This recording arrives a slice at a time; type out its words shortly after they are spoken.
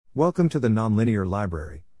Welcome to the Nonlinear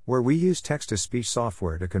Library, where we use text-to-speech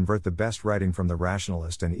software to convert the best writing from the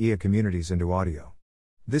Rationalist and EA communities into audio.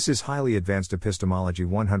 This is Highly Advanced Epistemology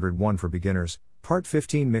 101 for Beginners, Part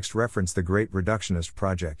 15 Mixed Reference The Great Reductionist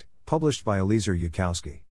Project, published by Eliezer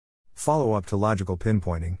Yudkowsky. Follow-up to logical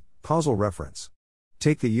pinpointing, causal reference.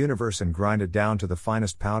 Take the universe and grind it down to the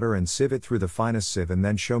finest powder and sieve it through the finest sieve and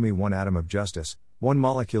then show me one atom of justice, one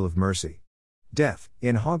molecule of mercy. Death,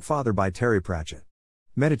 in Hogfather by Terry Pratchett.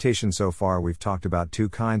 Meditation. So far we've talked about two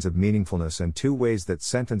kinds of meaningfulness and two ways that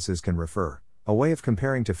sentences can refer, a way of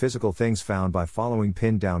comparing to physical things found by following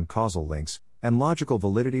pinned down causal links, and logical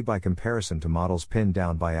validity by comparison to models pinned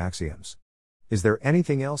down by axioms. Is there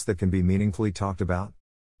anything else that can be meaningfully talked about?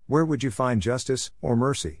 Where would you find justice, or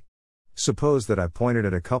mercy? Suppose that I pointed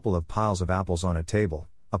at a couple of piles of apples on a table,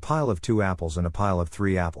 a pile of 2 apples and a pile of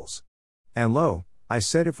 3 apples. And lo, I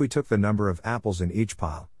said if we took the number of apples in each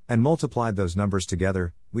pile, and multiplied those numbers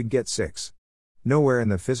together, we'd get 6. Nowhere in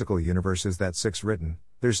the physical universe is that 6 written,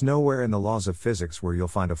 there's nowhere in the laws of physics where you'll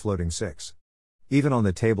find a floating 6. Even on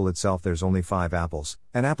the table itself there's only 5 apples,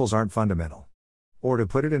 and apples aren't fundamental. Or to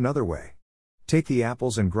put it another way, take the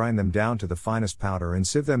apples and grind them down to the finest powder and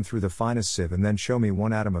sieve them through the finest sieve and then show me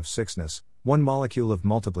one atom of sixness, one molecule of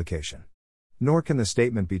multiplication. Nor can the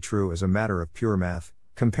statement be true as a matter of pure math,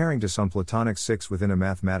 comparing to some Platonic 6 within a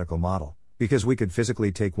mathematical model, because we could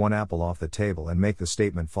physically take one apple off the table and make the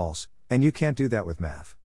statement false, and you can't do that with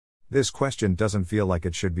math. This question doesn't feel like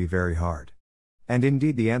it should be very hard. And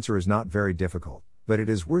indeed the answer is not very difficult, but it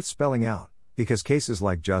is worth spelling out, because cases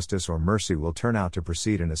like justice or mercy will turn out to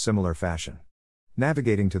proceed in a similar fashion.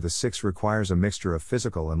 Navigating to the 6 requires a mixture of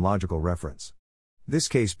physical and logical reference. This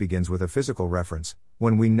case begins with a physical reference,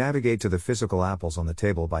 when we navigate to the physical apples on the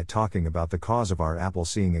table by talking about the cause of our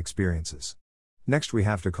apple-seeing experiences. Next we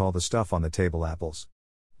have to call the stuff on the table apples.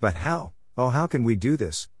 But how? Oh, how can we do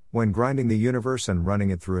this, when grinding the universe and running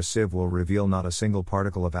it through a sieve will reveal not a single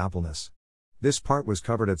particle of appleness? This part was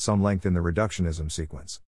covered at some length in the reductionism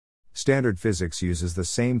sequence. Standard physics uses the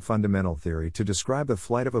same fundamental theory to describe the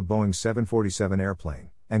flight of a Boeing 747 airplane,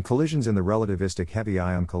 and collisions in the Relativistic Heavy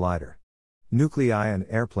Ion Collider. Nuclei and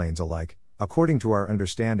airplanes alike, according to our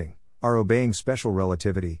understanding, are obeying special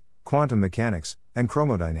relativity, quantum mechanics, and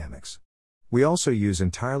chromodynamics. We also use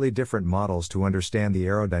entirely different models to understand the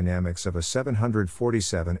aerodynamics of a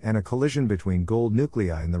 747 and a collision between gold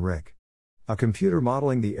nuclei in the RHIC. A computer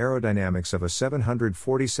modeling the aerodynamics of a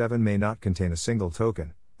 747 may not contain a single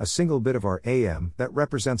token, a single bit of our AM that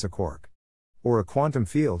represents a quark. Or a quantum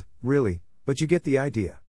field, really, but you get the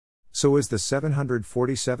idea. So is the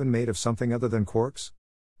 747 made of something other than quarks?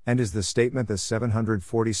 And is the statement the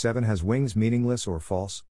 747 has wings meaningless or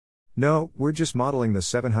false? No, we're just modeling the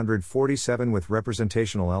 747 with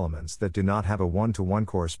representational elements that do not have a one-to-one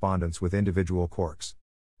correspondence with individual quarks.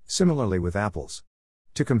 Similarly with apples.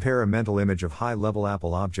 To compare a mental image of high-level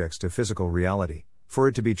apple objects to physical reality, for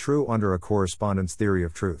it to be true under a correspondence theory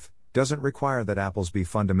of truth, doesn't require that apples be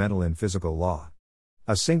fundamental in physical law.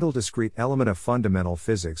 A single discrete element of fundamental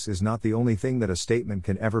physics is not the only thing that a statement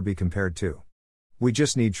can ever be compared to. We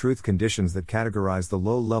just need truth conditions that categorize the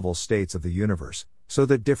low-level states of the universe, so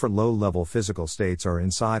that different low-level physical states are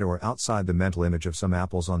inside or outside the mental image of some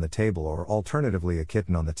apples on the table or alternatively a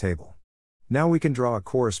kitten on the table. Now we can draw a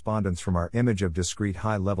correspondence from our image of discrete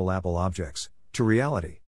high-level apple objects to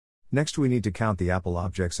reality. Next we need to count the apple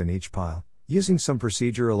objects in each pile, using some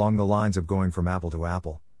procedure along the lines of going from apple to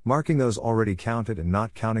apple, marking those already counted and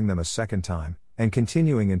not counting them a second time, and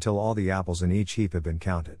continuing until all the apples in each heap have been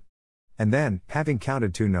counted. And then, having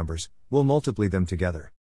counted 2 numbers, we'll multiply them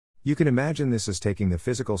together. You can imagine this as taking the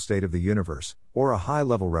physical state of the universe, or a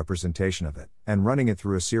high-level representation of it, and running it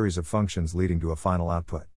through a series of functions leading to a final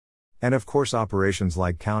output. And of course operations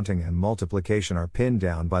like counting and multiplication are pinned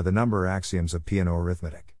down by the number axioms of P&O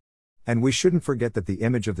arithmetic. And we shouldn't forget that the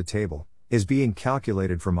image of the table is being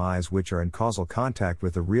calculated from eyes which are in causal contact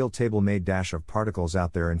with the real table-made dash of particles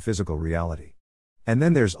out there in physical reality. And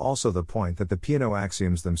then there's also the point that the P&O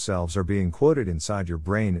axioms themselves are being quoted inside your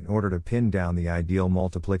brain in order to pin down the ideal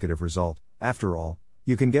multiplicative result. After all,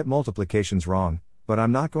 you can get multiplications wrong, but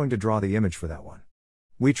I'm not going to draw the image for that one.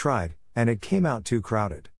 We tried, and it came out too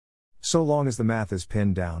crowded. So long as the math is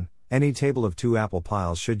pinned down, any table of 2 apple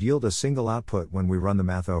piles should yield a single output when we run the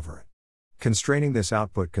math over it. Constraining this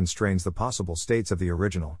output constrains the possible states of the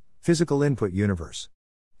original, physical input universe.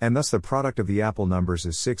 And thus the product of the apple numbers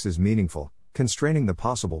is 6 is meaningful, constraining the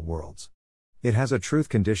possible worlds. It has a truth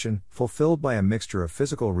condition, fulfilled by a mixture of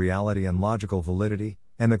physical reality and logical validity,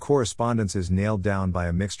 and the correspondence is nailed down by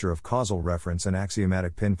a mixture of causal reference and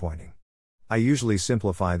axiomatic pinpointing. I usually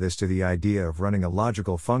simplify this to the idea of running a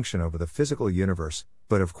logical function over the physical universe,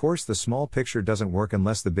 but of course the small picture doesn't work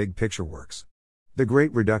unless the big picture works. The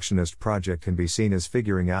Great Reductionist Project can be seen as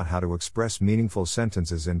figuring out how to express meaningful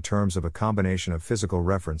sentences in terms of a combination of physical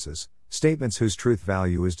references, statements whose truth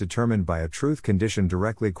value is determined by a truth condition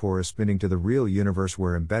directly corresponding to the real universe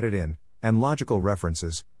we're embedded in, and logical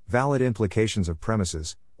references, valid implications of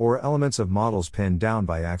premises, or elements of models pinned down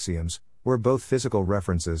by axioms, where both physical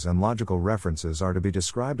references and logical references are to be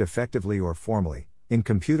described effectively or formally, in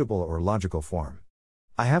computable or logical form.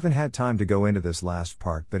 I haven't had time to go into this last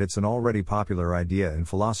part, but it's an already popular idea in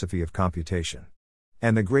philosophy of computation.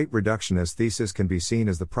 And the Great Reductionist thesis can be seen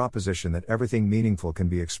as the proposition that everything meaningful can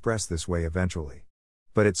be expressed this way eventually.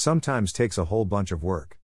 But it sometimes takes a whole bunch of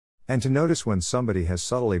work. And to notice when somebody has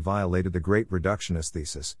subtly violated the Great Reductionist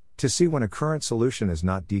thesis, to see when a current solution is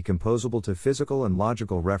not decomposable to physical and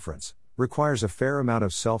logical reference, requires a fair amount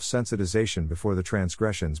of self-sensitization before the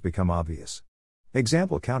transgressions become obvious.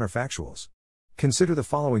 Example: counterfactuals. Consider the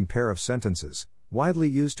following pair of sentences, widely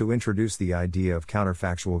used to introduce the idea of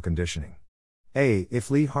counterfactual conditioning. A.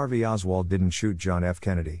 If Lee Harvey Oswald didn't shoot John F.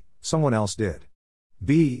 Kennedy, someone else did.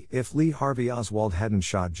 B. If Lee Harvey Oswald hadn't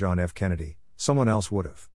shot John F. Kennedy, someone else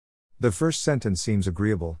would've. The first sentence seems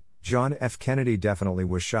agreeable. John F. Kennedy definitely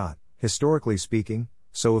was shot, historically speaking,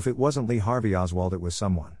 so if it wasn't Lee Harvey Oswald it was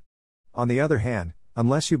someone. On the other hand,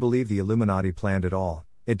 unless you believe the Illuminati planned it all,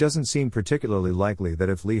 it doesn't seem particularly likely that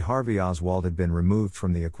if Lee Harvey Oswald had been removed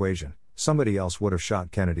from the equation, somebody else would have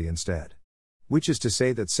shot Kennedy instead. Which is to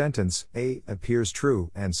say that sentence A appears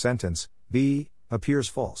true and sentence B appears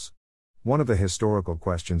false. One of the historical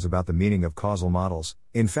questions about the meaning of causal models,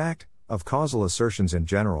 in fact, of causal assertions in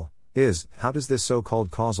general, is, how does this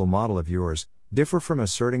so-called causal model of yours differ from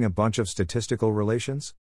asserting a bunch of statistical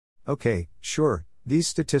relations? Okay, sure, these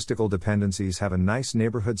statistical dependencies have a nice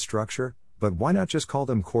neighborhood structure, but why not just call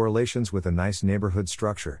them correlations with a nice neighborhood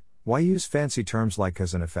structure? Why use fancy terms like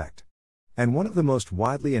cause and effect? And one of the most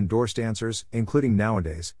widely endorsed answers, including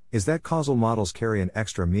nowadays, is that causal models carry an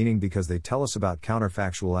extra meaning because they tell us about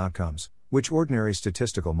counterfactual outcomes, which ordinary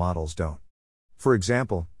statistical models don't. For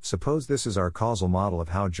example, suppose this is our causal model of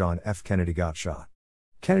how John F. Kennedy got shot.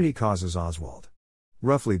 Kennedy causes Oswald.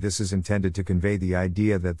 Roughly, this is intended to convey the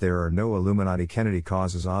idea that there are no Illuminati. Kennedy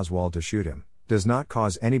causes Oswald to shoot him, does not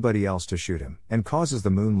cause anybody else to shoot him, and causes the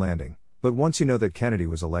moon landing. But once you know that Kennedy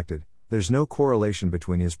was elected, there's no correlation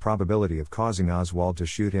between his probability of causing Oswald to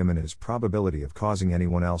shoot him and his probability of causing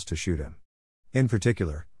anyone else to shoot him. In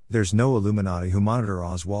particular, there's no Illuminati who monitor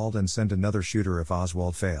Oswald and send another shooter if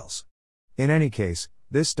Oswald fails. In any case,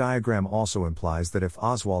 this diagram also implies that if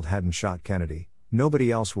Oswald hadn't shot Kennedy, nobody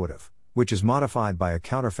else would've, which is modified by a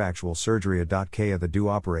counterfactual surgery a.k.a. the do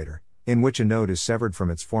operator, in which a node is severed from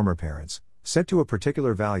its former parents, set to a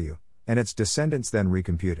particular value, and its descendants then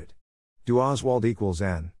recomputed. Do Oswald equals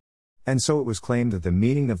n. And so it was claimed that the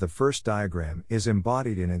meaning of the first diagram is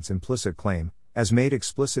embodied in its implicit claim, as made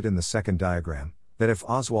explicit in the second diagram, that if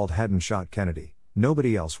Oswald hadn't shot Kennedy,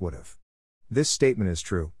 nobody else would've. This statement is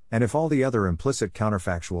true, and if all the other implicit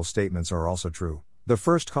counterfactual statements are also true, the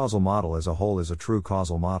first causal model as a whole is a true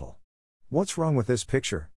causal model. What's wrong with this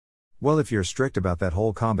picture? Well, if you're strict about that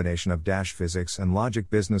whole combination of physics and logic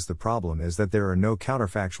business, the problem is that there are no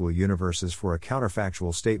counterfactual universes for a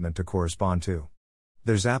counterfactual statement to correspond to.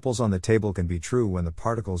 There's apples on the table can be true when the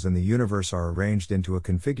particles in the universe are arranged into a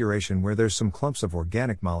configuration where there's some clumps of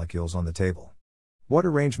organic molecules on the table. What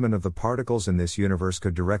arrangement of the particles in this universe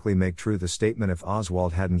could directly make true the statement if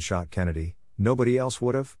Oswald hadn't shot Kennedy, nobody else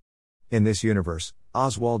would've? In this universe,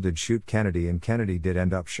 Oswald did shoot Kennedy and Kennedy did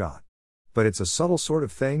end up shot. But it's a subtle sort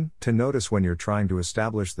of thing to notice when you're trying to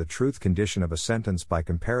establish the truth condition of a sentence by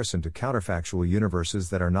comparison to counterfactual universes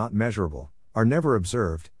that are not measurable, are never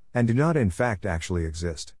observed, and do not in fact actually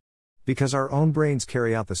exist. Because our own brains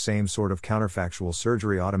carry out the same sort of counterfactual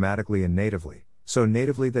surgery automatically and natively, so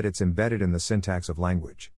natively that it's embedded in the syntax of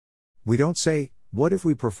language. We don't say, what if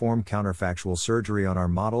we perform counterfactual surgery on our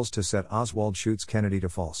models to set Oswald shoots Kennedy to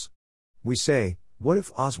false? We say, what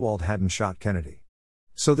if Oswald hadn't shot Kennedy?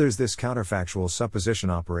 So there's this counterfactual supposition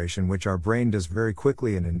operation which our brain does very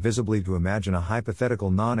quickly and invisibly to imagine a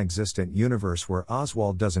hypothetical non-existent universe where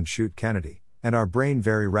Oswald doesn't shoot Kennedy, and our brain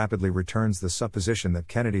very rapidly returns the supposition that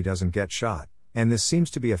Kennedy doesn't get shot, and this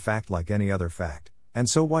seems to be a fact like any other fact, and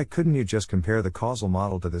so why couldn't you just compare the causal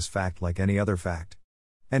model to this fact like any other fact?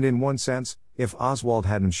 And in one sense, if Oswald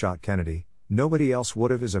hadn't shot Kennedy, nobody else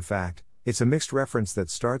would've is a fact. It's a mixed reference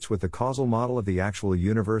that starts with the causal model of the actual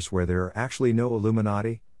universe where there are actually no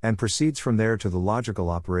Illuminati, and proceeds from there to the logical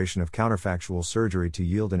operation of counterfactual surgery to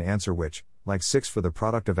yield an answer which, like 6 for the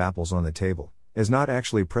product of apples on the table, is not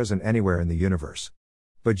actually present anywhere in the universe.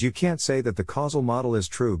 But you can't say that the causal model is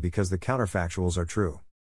true because the counterfactuals are true.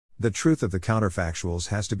 The truth of the counterfactuals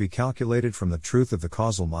has to be calculated from the truth of the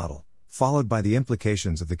causal model, followed by the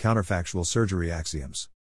implications of the counterfactual surgery axioms.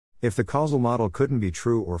 If the causal model couldn't be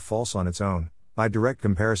true or false on its own, by direct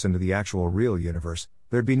comparison to the actual real universe,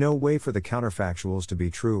 there'd be no way for the counterfactuals to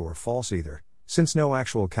be true or false either, since no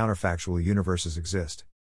actual counterfactual universes exist.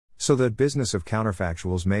 So the business of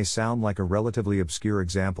counterfactuals may sound like a relatively obscure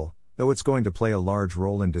example, though it's going to play a large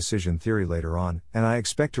role in decision theory later on, and I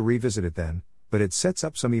expect to revisit it then, but it sets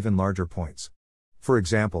up some even larger points. For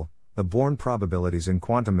example, the Born probabilities in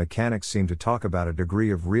quantum mechanics seem to talk about a degree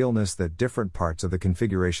of realness that different parts of the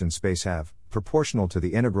configuration space have, proportional to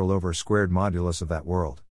the integral over squared modulus of that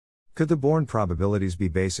world. Could the Born probabilities be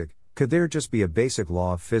basic? Could there just be a basic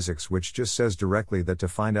law of physics which just says directly that to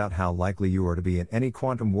find out how likely you are to be in any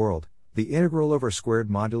quantum world, the integral over squared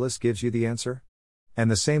modulus gives you the answer? And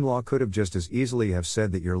the same law could have just as easily have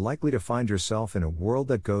said that you're likely to find yourself in a world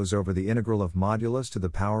that goes over the integral of modulus to the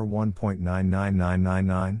power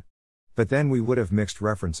 1.99999. But then we would have mixed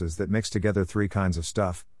references that mix together three kinds of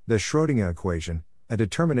stuff: the Schrödinger equation, a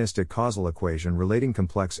deterministic causal equation relating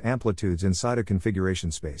complex amplitudes inside a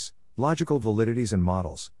configuration space, logical validities and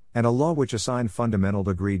models, and a law which assigned fundamental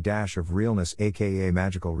degree dash of realness, aka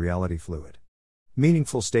magical reality fluid.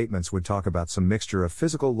 Meaningful statements would talk about some mixture of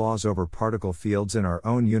physical laws over particle fields in our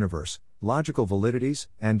own universe, logical validities,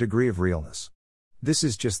 and degree of realness. This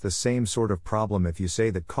is just the same sort of problem if you say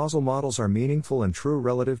that causal models are meaningful and true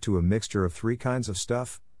relative to a mixture of three kinds of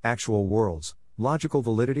stuff: actual worlds, logical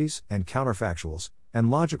validities, and counterfactuals,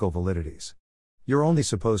 and logical validities. You're only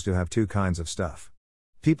supposed to have two kinds of stuff.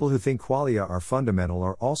 People who think qualia are fundamental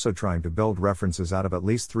are also trying to build references out of at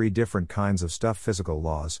least three different kinds of stuff: physical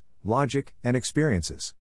laws, logic, and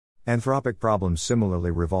experiences. Anthropic problems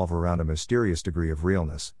similarly revolve around a mysterious degree of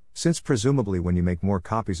realness, since presumably when you make more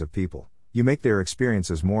copies of people, you make their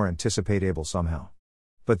experiences more anticipatable somehow.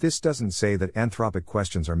 But this doesn't say that anthropic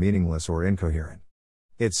questions are meaningless or incoherent.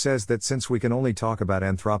 It says that since we can only talk about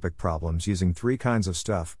anthropic problems using three kinds of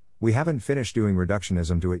stuff, we haven't finished doing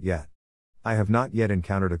reductionism to it yet. I have not yet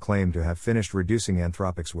encountered a claim to have finished reducing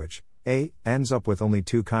anthropics which, A, ends up with only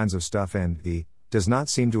two kinds of stuff and B, does not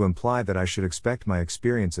seem to imply that I should expect my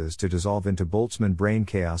experiences to dissolve into Boltzmann brain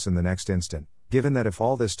chaos in the next instant, given that if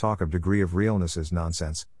all this talk of degree of realness is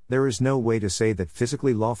nonsense, there is no way to say that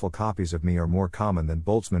physically lawful copies of me are more common than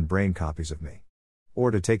Boltzmann brain copies of me.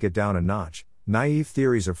 Or to take it down a notch, naive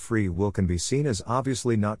theories of free will can be seen as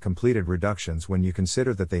obviously not completed reductions when you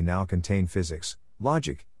consider that they now contain physics,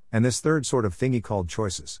 logic, and this third sort of thingy called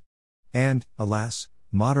choices. And, alas,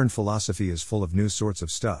 modern philosophy is full of new sorts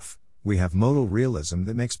of stuff. We have modal realism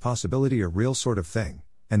that makes possibility a real sort of thing,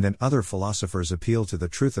 and then other philosophers appeal to the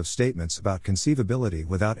truth of statements about conceivability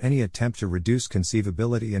without any attempt to reduce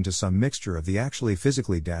conceivability into some mixture of the actually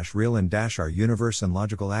physically real and our universe and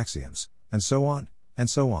logical axioms, and so on, and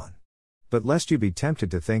so on. But lest you be tempted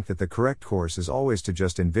to think that the correct course is always to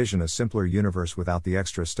just envision a simpler universe without the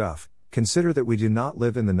extra stuff, consider that we do not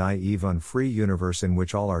live in the naive unfree universe in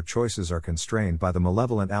which all our choices are constrained by the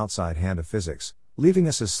malevolent outside hand of physics, leaving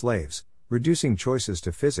us as slaves. Reducing choices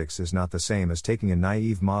to physics is not the same as taking a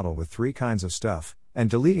naive model with three kinds of stuff, and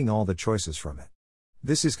deleting all the choices from it.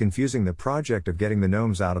 This is confusing the project of getting the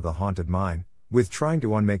gnomes out of the haunted mine, with trying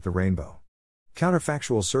to unmake the rainbow.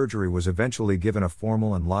 Counterfactual surgery was eventually given a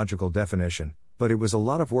formal and logical definition, but it was a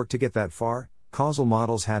lot of work to get that far. Causal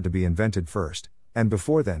models had to be invented first, and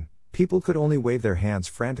before then, people could only wave their hands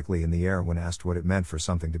frantically in the air when asked what it meant for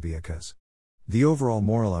something to be a cause. The overall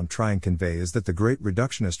moral I'm trying to convey is that the Great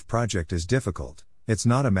Reductionist Project is difficult. It's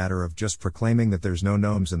not a matter of just proclaiming that there's no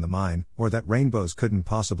gnomes in the mine, or that rainbows couldn't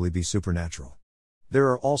possibly be supernatural. There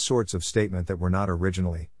are all sorts of statements that were not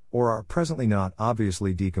originally, or are presently not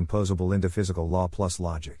obviously decomposable into physical law plus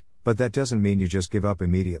logic, but that doesn't mean you just give up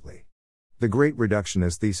immediately. The Great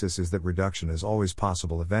Reductionist thesis is that reduction is always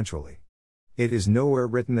possible eventually. It is nowhere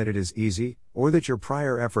written that it is easy, or that your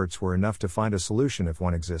prior efforts were enough to find a solution if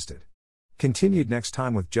one existed. Continued next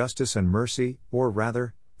time with justice and mercy, or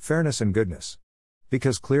rather, fairness and goodness.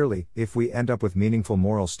 Because clearly, if we end up with meaningful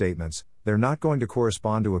moral statements, they're not going to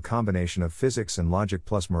correspond to a combination of physics and logic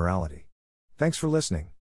plus morality. Thanks for listening.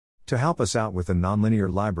 To help us out with the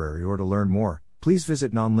Nonlinear Library or to learn more, please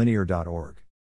visit nonlinear.org.